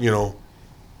versus, you know,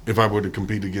 if I were to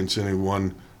compete against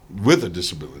anyone with a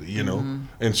disability, you know?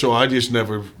 And so I just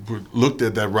never looked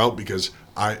at that route, because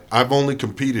I've only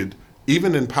competed,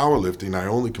 even in powerlifting, I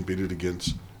only competed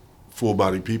against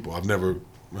full-body people. I've never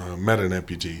met an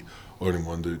amputee or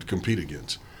anyone to compete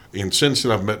against. And since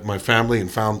then, I've met my family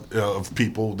and found of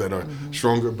people that are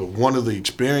stronger. But one of the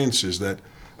experiences that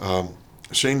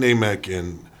Shane Namack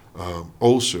and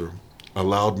Ulcer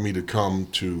allowed me to come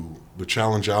to the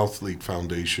Challenge Athlete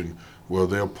Foundation, where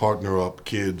they'll partner up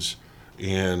kids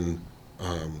and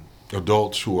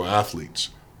adults who are athletes,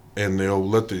 and they'll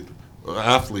let the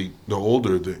athlete, the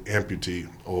older the amputee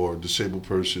or disabled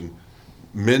person,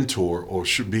 mentor or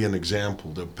should be an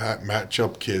example to match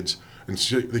up kids. And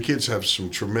the kids have some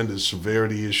tremendous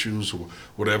severity issues or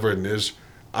whatever, and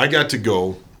I got to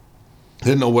go,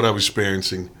 didn't know what I was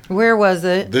experiencing. Where was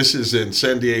it? This is in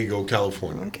San Diego,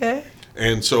 California. Okay.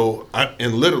 And so,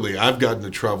 literally, I've gotten to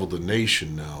travel the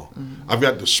nation now. I've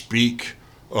got to speak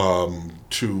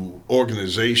to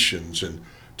organizations and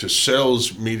to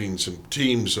sales meetings and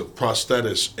teams of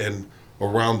prosthetists and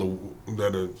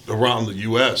around the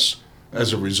U.S.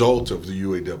 as a result of the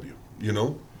UAW, you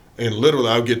know? And literally,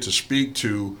 I'll get to speak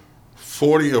to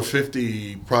 40 or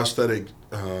 50 prosthetic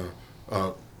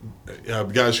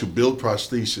guys who build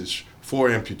prostheses for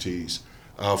amputees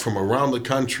from around the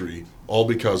country, all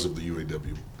because of the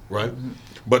UAW, right?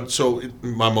 But so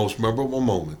my most memorable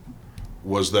moment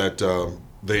was that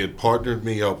they had partnered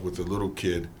me up with a little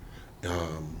kid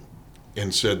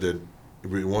and said that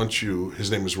we want you,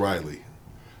 his name is Riley,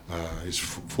 he's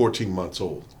 14 months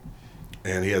old,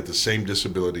 and he had the same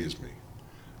disability as me.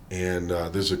 And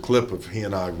there's a clip of he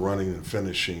and I running and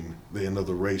finishing the end of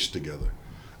the race together.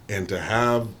 And to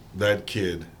have that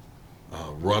kid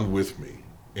run with me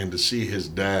and to see his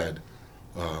dad,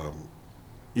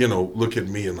 look at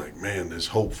me and like, man, there's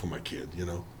hope for my kid, you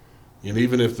know? And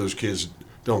even if those kids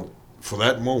don't, for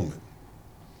that moment,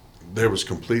 there was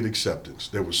complete acceptance.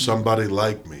 There was somebody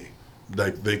like me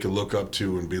that they could look up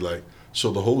to and be like,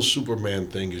 so the whole Superman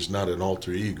thing is not an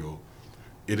alter ego.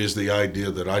 It is the idea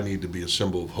that I need to be a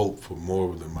symbol of hope for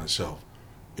more than myself.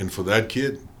 And for that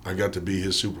kid, I got to be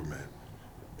his Superman.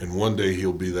 And one day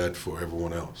he'll be that for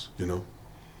everyone else, you know?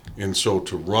 And so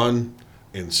to run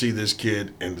and see this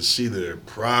kid and to see their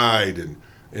pride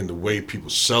and the way people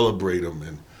celebrate them,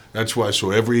 and that's why,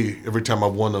 so every time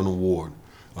I've won an award,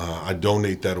 I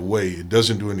donate that away. It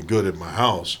doesn't do any good at my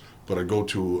house, but I go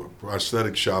to a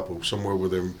prosthetic shop or somewhere where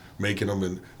they're making them,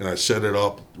 and I set it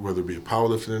up, whether it be a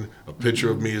powerlifting, a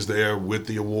picture of me is there with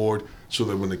the award, so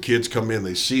that when the kids come in,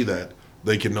 they see that,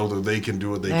 they can know that they can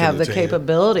do it, they can have the attain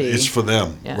capability. It's for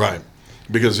them, Yeah. right.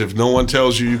 Because if no one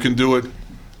tells you can do it,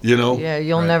 you know. Yeah,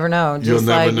 you'll never know. Just You'll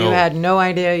never like know. you had no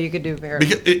idea you could do very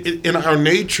Because in our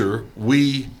nature,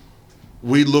 we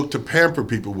look to pamper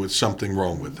people with something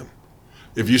wrong with them.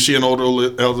 If you see an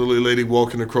elderly lady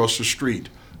walking across the street,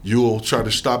 you'll try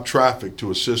to stop traffic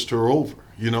to assist her over,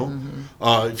 you know?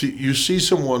 If you see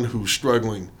someone who's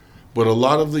struggling, but a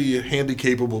lot of the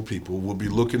handicapable people will be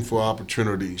looking for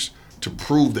opportunities to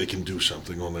prove they can do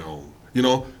something on their own. You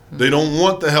know, they don't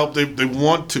want the help. They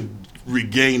want to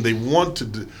regain. They want to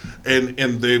do,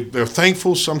 and they're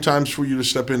thankful sometimes for you to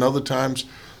step in. Other times,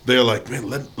 they're like, man,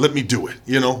 let me do it.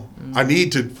 You know, I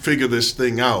need to figure this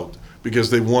thing out, because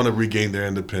they want to regain their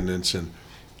independence.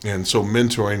 And so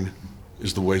mentoring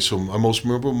is the way. So my most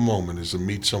memorable moment is to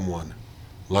meet someone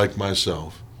like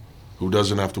myself who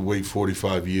doesn't have to wait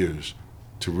 45 years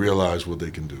to realize what they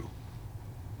can do.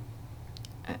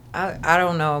 I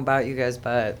don't know about you guys,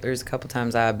 but there's a couple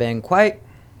times I've been quite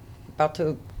about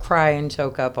to cry and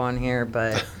choke up on here,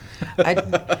 but I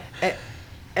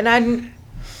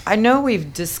know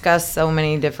we've discussed so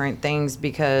many different things,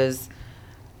 because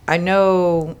I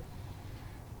know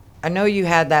you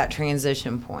had that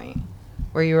transition point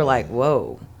where you were like,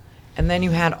 whoa, and then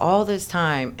you had all this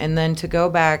time, and then to go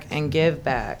back and give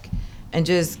back and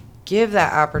just give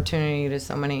that opportunity to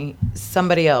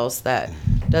somebody else that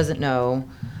doesn't know.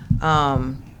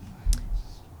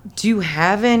 Do you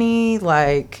have any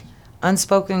like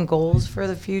unspoken goals for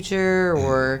the future,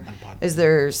 or is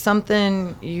there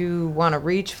something you want to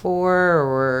reach for,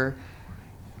 or?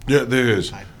 Yeah, there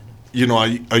is. You know,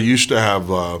 I used to have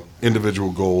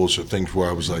individual goals or things where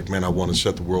I was like, man, I want to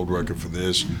set the world record for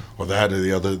this or that or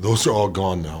the other. Those are all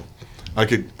gone now. I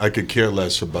could care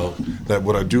less about that.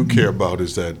 What I do care about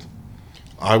is that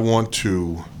I want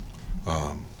to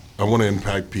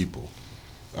impact people.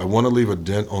 I want to leave a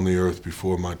dent on the earth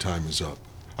before my time is up.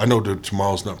 I know that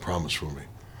tomorrow's not promised for me.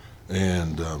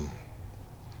 And,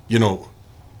 you know,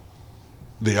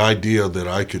 the idea that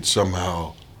I could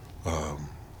somehow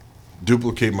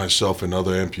duplicate myself in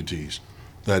other amputees,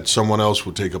 that someone else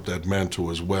would take up that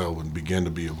mantle as well and begin to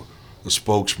be a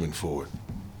spokesman for it.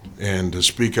 And to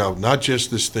speak out, not just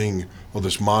this thing or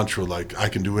this mantra like I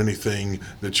can do anything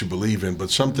that you believe in, but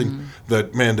something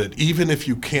that, man, that even if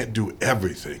you can't do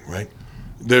everything, right,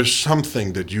 there's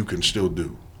something that you can still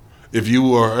do. If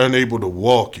you are unable to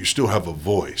walk, you still have a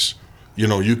voice. You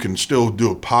know, you can still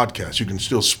do a podcast. You can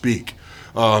still speak.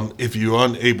 If you're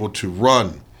unable to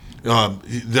run,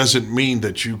 it doesn't mean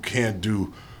that you can't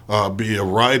be a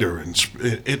writer. And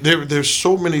there's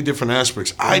so many different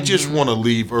aspects. I just want to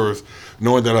leave Earth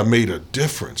knowing that I made a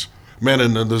difference. Man,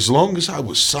 and as long as I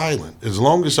was silent, as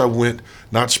long as I went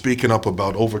not speaking up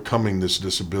about overcoming this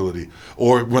disability,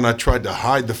 or when I tried to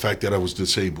hide the fact that I was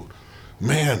disabled,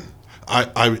 man,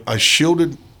 I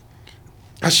shielded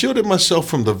myself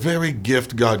from the very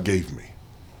gift God gave me.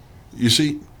 You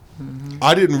see,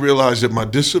 I didn't realize that my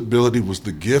disability was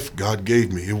the gift God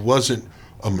gave me. It wasn't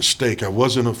a mistake. I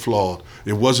wasn't a flaw.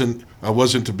 I wasn't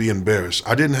to be embarrassed.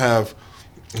 I didn't have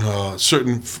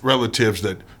certain relatives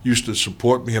that used to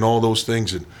support me and all those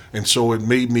things, and so it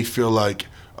made me feel like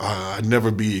I'd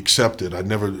never be accepted.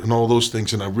 And all those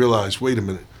things. And I realized, wait a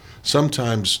minute,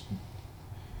 sometimes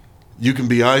you can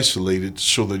be isolated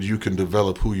so that you can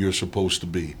develop who you're supposed to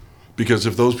be. Because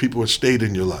if those people had stayed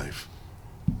in your life,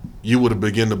 you would have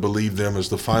begun to believe them as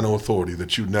the final authority,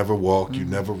 that you never walk, you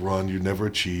never run, you never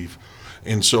achieve.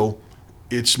 And so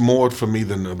it's more for me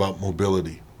than about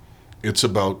mobility. It's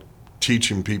about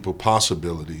teaching people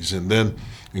possibilities and then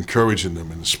encouraging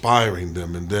them and inspiring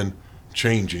them and then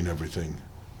changing everything,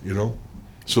 you know?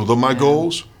 So my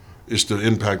goals is to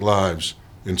impact lives.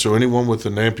 And so anyone with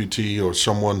an amputee or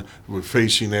someone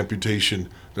facing amputation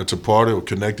that's a part of or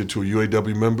connected to a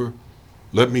UAW member,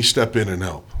 let me step in and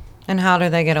help. And how do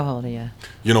they get a hold of you?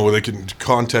 You know, they can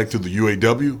contact through the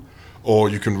UAW, or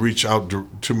you can reach out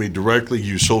to me directly,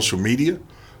 use social media.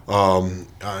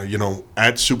 You know,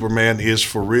 at Superman is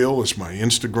for real. It's my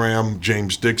Instagram.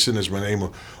 James Dixon is my name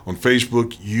on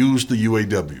Facebook. Use the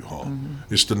UAW hall.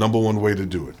 It's the number one way to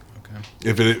do it.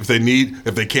 Okay.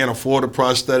 If they can't afford a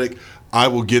prosthetic, I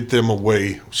will get them a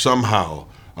way somehow.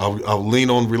 I'll lean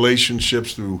on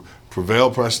relationships through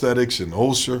Prevail Prosthetics and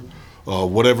Ulcer,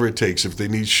 whatever it takes. If they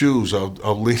need shoes,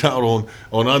 I'll lean out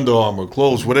on Under Armour,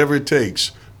 clothes, whatever it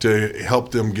takes to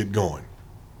help them get going.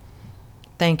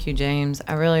 Thank you, James.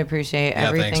 I really appreciate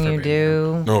everything you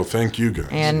do. No, thank you, guys.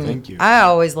 And thank you. I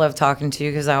always love talking to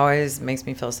you because it always makes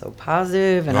me feel so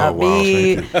positive and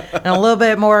upbeat wow, and a little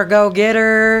bit more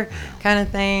go-getter kind of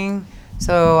thing.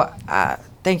 So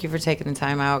thank you for taking the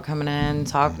time out, coming in,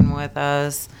 talking with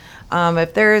us.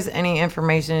 If there's any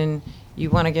information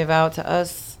you want to give out to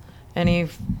us at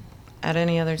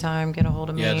any other time, get a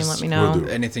hold of me and let me know. will do.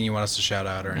 Anything you want us to shout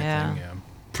out or anything. Yeah.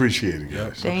 Appreciate it,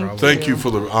 guys. Thank Thank you you for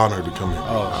the honor to come in.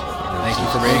 Oh, thank you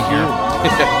for being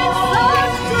here.